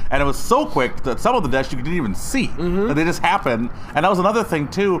quick. And it was so quick that some of the deaths you didn't even see. Mm-hmm. They just happened. And that was another thing,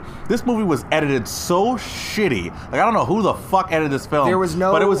 too. This movie was edited so shitty. Like, I don't know who the fuck edited this film. There was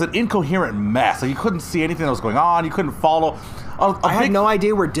no- But it was an incoherent mess. Like, you couldn't see anything that was going on. You couldn't follow. I had no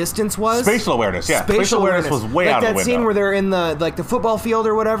idea where distance was. Spatial awareness, yeah. Spatial awareness was way like out of the that window. scene where they're in the football field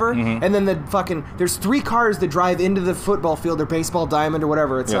or whatever, and then the fucking there's 3 cars that drive into the football field or baseball diamond or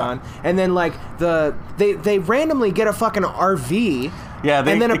whatever it's on, and then like they randomly get a fucking RV. Yeah,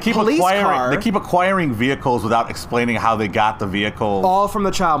 and then a keep police car. They keep acquiring vehicles without explaining how they got the vehicle. All from the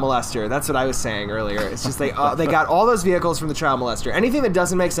child molester. That's what I was saying earlier. It's just they got all those vehicles from the child molester. Anything that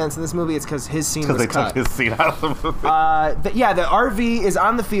doesn't make sense in this movie, it's because his scene was they cut. took his scene out of the movie. The RV is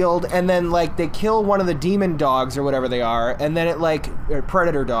on the field, and then like they kill one of the demon dogs or whatever they are, and then it like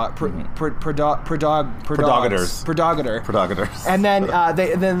predator dog, Predators. and then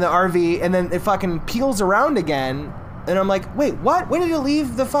then the RV, and then it fucking peels around again. And I'm like, wait, what? When did it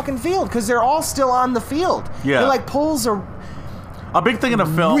leave the fucking field? Because they're all still on the field. Yeah. It like pulls a big thing in a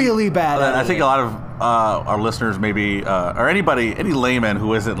film. Really bad. I think a lot of our listeners, maybe, or any layman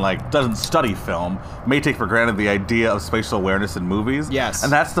who doesn't study film, may take for granted the idea of spatial awareness in movies. Yes.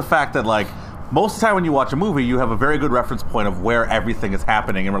 And that's the fact that most of the time when you watch a movie, you have a very good reference point of where everything is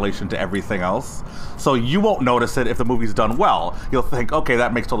happening in relation to everything else. So you won't notice it if the movie's done well. You'll think, okay,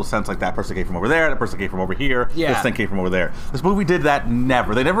 that makes total sense. Like that person came from over there, that person came from over here, Yeah. this thing came from over there. This movie did that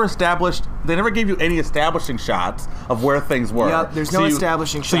never. They never gave you any establishing shots of where things were. Yep, there's no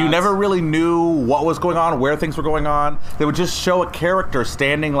establishing So you shots. never really knew what was going on, where things were going on. They would just show a character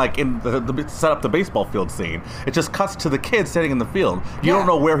standing in the set up the baseball field scene. It just cuts to the kid standing in the field. You don't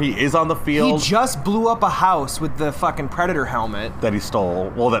know where he is on the field. He just blew up a house with the fucking Predator helmet that he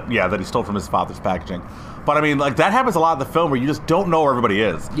stole. Well, that he stole from his father's packaging. But I mean, that happens a lot in the film where you just don't know where everybody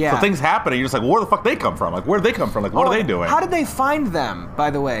is. Yeah. So things happen and you're just like, well, where the fuck they come from? Like, where did they come from? Like, what are they doing? How did they find them, by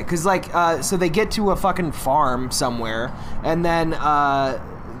the way? Because so they get to a fucking farm somewhere, and then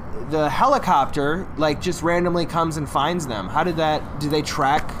the helicopter just randomly comes and finds them. How did that? Do they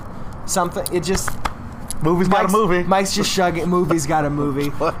track something? It just. Movie's got a movie. Mike's just shugging. Movie's got a movie.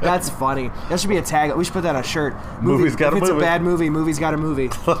 That's funny. That should be a tag. We should put that on a shirt. Movie's got a movie. If it's a bad movie, movie's got a movie.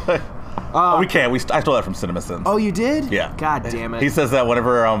 We can't. I stole that from CinemaSins. Oh, you did? Yeah. God damn it. He says that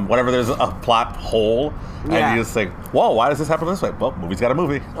whenever there's a plot hole, Yeah. and you just think, whoa, why does this happen this way? Well, movie's got a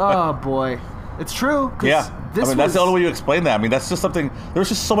movie. Oh boy, it's true. Yeah. That's the only way you explain that. I mean, that's just something. There was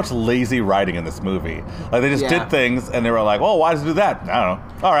just so much lazy writing in this movie. Like they just Yeah. did things, and they were like, "Oh, why does it do that?" I don't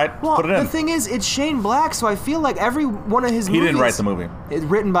know. All right, Well, put it in. the thing is, it's Shane Black, so I feel like every one of his He movies... didn't write the movie. It's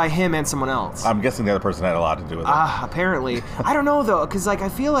written by him and someone else. I'm guessing the other person had a lot to do with it. Apparently. I don't know, though, because, I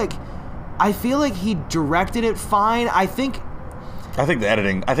feel like he directed it fine. I think the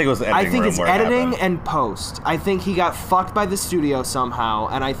editing. I think it was the editing. I think room it's where it editing happened. and post. I think he got fucked by the studio somehow,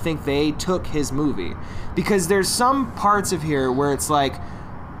 and I think they took his movie. Because there's some parts of here where it's like,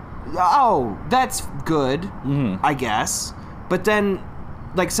 oh, that's good, I guess. But then,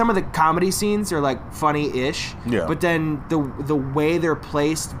 some of the comedy scenes are, funny-ish. Yeah. But then the way they're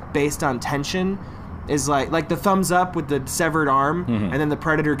placed based on tension is like the thumbs up with the severed arm, and then the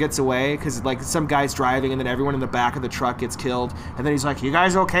Predator gets away because some guy's driving, and then everyone in the back of the truck gets killed, and then he's like, "You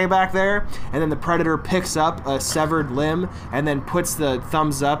guys okay back there?" And then the Predator picks up a severed limb and then puts the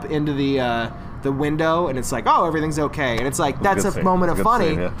thumbs up into the window, and it's like, "Oh, everything's okay," and it's like that's a moment of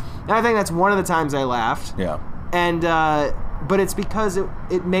funny, yeah. and I think that's one of the times I laughed. Yeah. And but it's because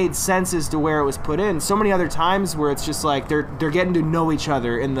it made sense as to where it was put in. So many other times where it's just like they're getting to know each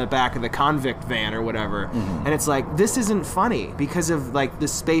other in the back of the convict van or whatever, and it's like this isn't funny because of the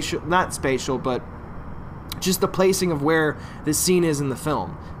spatial, not spatial, but just the placing of where the scene is in the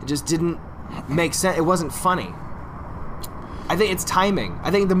film. It just didn't make sense. It wasn't funny. I think it's timing.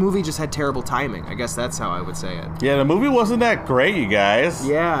 I think the movie just had terrible timing. I guess that's how I would say it. Yeah, the movie wasn't that great, you guys.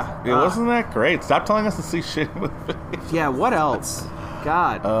 Yeah. It wasn't that great. Stop telling us to see shit movies. Yeah, what else?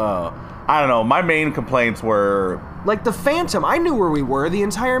 God. I don't know. My main complaints were... Like The Phantom, I knew where we were the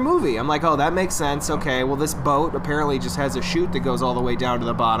entire movie. I'm like, oh, that makes sense. Okay, well, this boat apparently just has a chute that goes all the way down to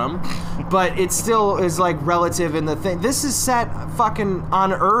the bottom. But it still is, like, relative in the thing. This is set fucking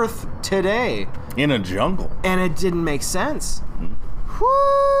on Earth today. In a jungle. And it didn't make sense.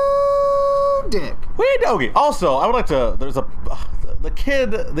 Whoo, dick. Wee doggy. Also, I would like to... There's a... The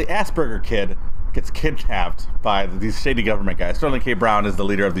kid, the Asperger kid, gets kidnapped by these shady government guys. Sterling K. Brown is the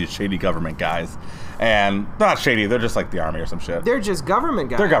leader of these shady government guys. And they're not shady, they're just like the army or some shit. They're just government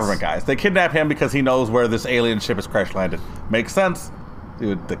guys. They're government guys. They kidnap him because he knows where this alien ship is crash landed. Makes sense.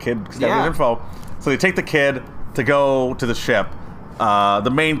 Dude, the kid's got his info. So they take the kid to go to the ship.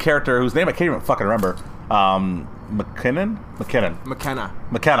 The main character, whose name I can't even fucking remember, McKenna.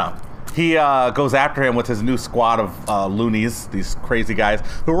 He goes after him with his new squad of loonies, these crazy guys,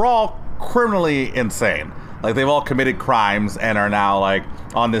 who are all criminally insane. Like, they've all committed crimes and are now, like,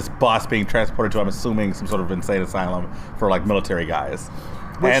 on this bus being transported to, I'm assuming, some sort of insane asylum for, like, military guys.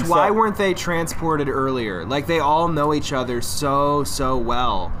 Which, why weren't they transported earlier? Like, they all know each other so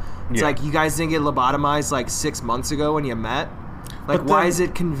well. It's like, you guys didn't get lobotomized, like, 6 months ago when you met? Like, why is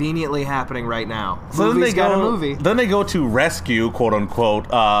it conveniently happening right now? So then they go to rescue, quote unquote,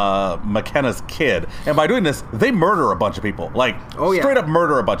 McKenna's kid, and by doing this, they murder a bunch of people. Like, straight up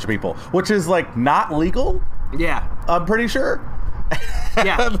murder a bunch of people, which is like not legal. Yeah, I'm pretty sure.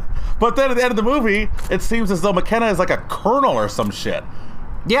 Yeah, but then at the end of the movie, it seems as though McKenna is like a colonel or some shit.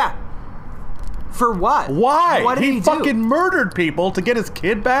 Yeah. For what? Why? What did he fucking do? murdered people to get his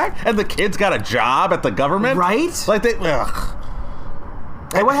kid back, and the kid's got a job at the government, right? Like they. Ugh.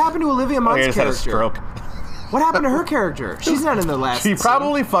 Hey, what happened to Olivia Munn's just character? Had a stroke. What happened to her character? She's not in the last She scene.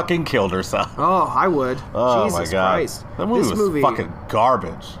 probably fucking killed herself. Oh, I would. Oh Jesus my god. Christ. That movie was fucking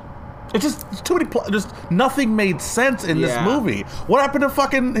garbage. It's just too many. Just nothing made sense in this movie. What happened to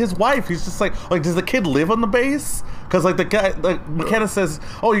fucking his wife? He's just like, does the kid live on the base? Because like the guy, like McKenna says,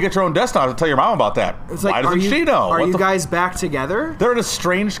 oh, you get your own desktop. I'll tell your mom about that. It's Why like, doesn't she know? Are you guys back together? They're an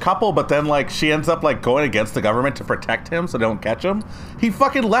estranged couple, but then like she ends up like going against the government to protect him so they don't catch him. He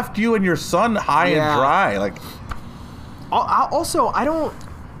fucking left you and your son high and dry. Like, also, I don't.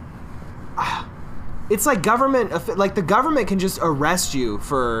 It's like government. Like the government can just arrest you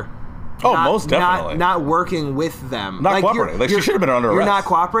for. Most definitely. Not working with them. Not cooperating. Like, she should have been under arrest. You're not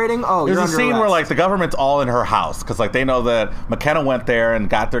cooperating? Oh, you're under arrest. There's a scene where, like, the government's all in her house because, like, they know that McKenna went there and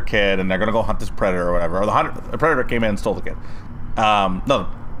got their kid and they're going to go hunt this predator or whatever. Or the predator came in and stole the kid. No,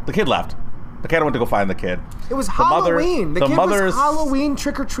 the kid left. McKenna went to go find the kid. It was Halloween. The kid was Halloween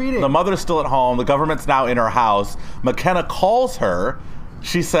trick-or-treating. The mother's still at home. The government's now in her house. McKenna calls her.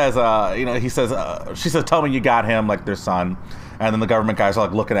 She says, she says, tell me you got him, like, their son. And then the government guys are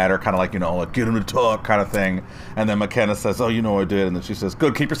like looking at her, kind of like, like get him to talk kind of thing. And then McKenna says, oh, you know what I did. And then she says,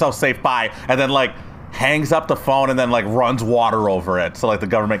 good, keep yourself safe, bye. And then like hangs up the phone and then like runs water over it. So like the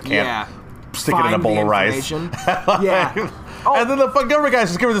government can't stick it in a bowl of rice. Yeah. Oh. And then the fucking government guys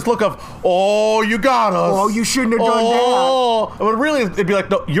just give her this look of, oh, you got us. Oh, you shouldn't have done that. But really, it'd be like,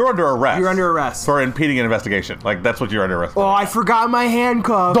 no, you're under arrest. You're under arrest. For impeding an investigation. Like, that's what you're under arrest for. Oh, I forgot my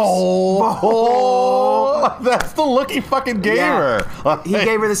handcuffs. Oh. That's the look he fucking gave her. Like, he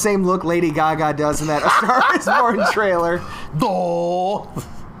gave her the same look Lady Gaga does in that A Star Is Born trailer.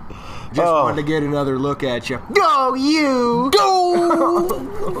 Just wanted to get another look at you. Go, you!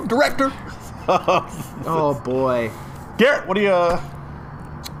 Go! Director! Oh, boy. Garrett, what are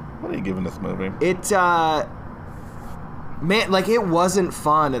you giving this movie? It, man, like, it wasn't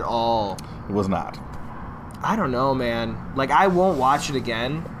fun at all. It was not. I don't know, man. Like, I won't watch it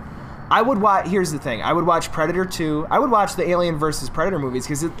again. I would watch, here's the thing, I would watch Predator 2. I would watch the Alien vs. Predator movies,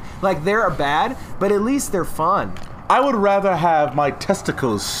 because, like, they're bad, but at least they're fun. I would rather have my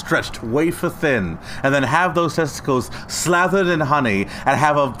testicles stretched wafer thin and then have those testicles slathered in honey and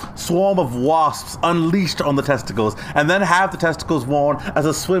have a swarm of wasps unleashed on the testicles and then have the testicles worn as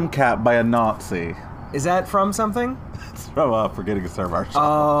a swim cap by a Nazi. Is that from something? It's from Forgetting Sarah Marshall.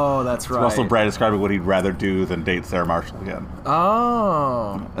 Oh, that's right. Russell Brand describing what he'd rather do than date Sarah Marshall again.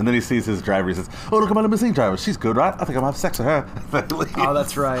 Oh. And then he sees his driver. He says, oh, look at my limousine driver. She's good, right? I think I'm going to have sex with her. Oh,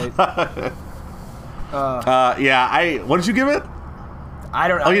 that's right. Yeah, what did you give it? I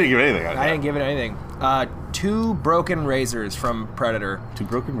don't. Oh, you didn't give it anything. I didn't give it anything. 2 broken razors from Predator. 2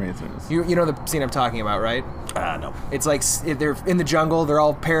 broken razors. You know the scene I'm talking about, right? No. It's like they're in the jungle. They're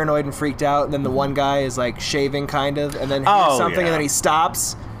all paranoid and freaked out. And then the one guy is like shaving, kind of, and then hears something, and then he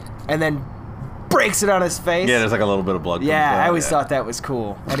stops, and then breaks it on his face. Yeah, there's like a little bit of blood. Yeah, I always thought that was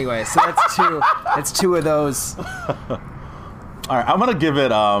cool. Anyway, so that's 2. That's 2 of those. All right, I'm gonna give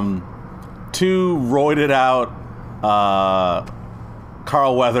it 2 roided out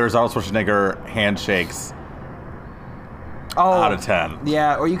Carl Weathers, Arnold Schwarzenegger handshakes out of 10.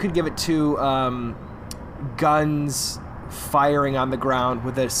 Yeah, or you could give it 2 guns firing on the ground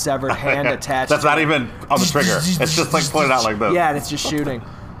with a severed hand attached. That's not even on the trigger. It's just like pointed out like this. Yeah, and it's just shooting.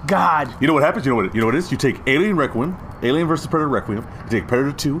 God. You know what happens? You know what it is? You take Alien Requiem, Alien versus Predator Requiem, you take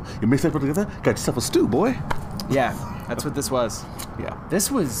Predator 2, you mix that together, got yourself a stew, boy. Yeah, that's what this was. Yeah. This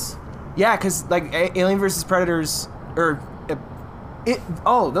was... Yeah, because, like, Alien versus Predators...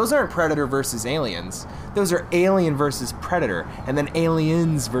 those aren't Predator versus Aliens. Those are Alien versus Predator, and then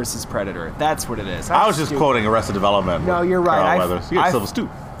Aliens versus Predator. That's what it is. I was just quoting Arrested Development. No, you're right. Carl Weathers. You got yourself a stew.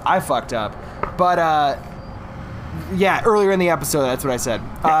 I fucked up. But, yeah, earlier in the episode, that's what I said.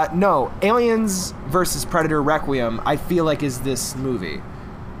 No, Aliens versus Predator Requiem, I feel like is this movie.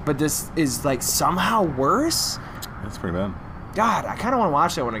 But this is, like, somehow worse? That's pretty bad. God, I kind of want to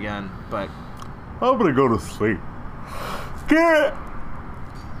watch that one again, but... I'm gonna go to sleep. Get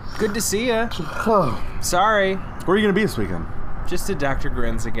Good to see you. Sorry. Where are you gonna be this weekend? Just at Dr.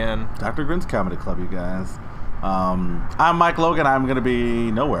 Grin's again. Dr. Grin's Comedy Club, you guys. I'm Mike Logan. I'm gonna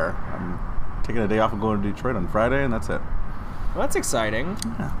be nowhere. I'm taking a day off and going to Detroit on Friday, and that's it. Well, that's exciting.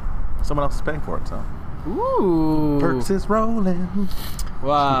 Yeah. Someone else is paying for it, so. Ooh. Perks is rolling.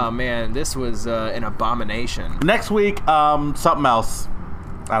 Wow, man, this was an abomination. Next week, something else.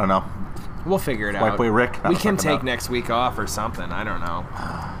 I don't know. We'll figure it out. White Boy Rick. We can take next week off or something. I don't know.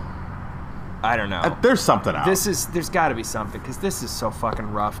 I don't know. There's something out. There's got to be something, because this is so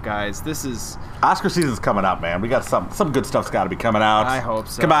fucking rough, guys. This is... Oscar season's coming up, man. We got some good stuff's got to be coming out. I hope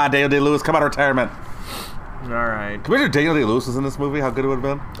so. Come on, Daniel Day-Lewis. Come out of retirement. All right. Commissioner Daniel Day-Lewis was in this movie. How good it would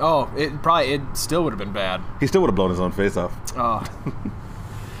have been. Oh, it still would have been bad. He still would have blown his own face off. Oh.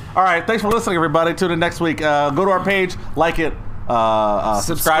 All right. Thanks for listening, everybody. Tune in next week. Go to our page, like it,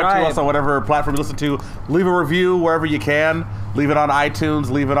 subscribe to us on whatever platform you listen to. Leave a review wherever you can. Leave it on iTunes.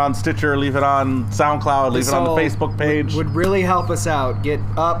 Leave it on Stitcher. Leave it on SoundCloud. Leave it on the Facebook page. Would really help us out. Get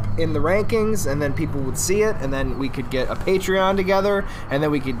up in the rankings, and then people would see it, and then we could get a Patreon together, and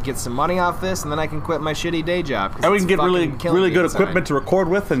then we could get some money off this, and then I can quit my shitty day job. And we can get really good equipment to record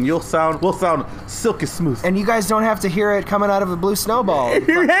with, and we'll sound silky smooth. And you guys don't have to hear it coming out of a blue snowball.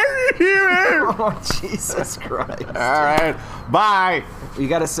 Oh, Jesus Christ. All right. Bye. You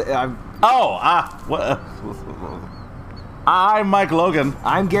gotta say... I'm Mike Logan.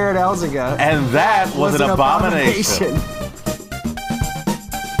 I'm Garrett Elzinga. And that was an abomination.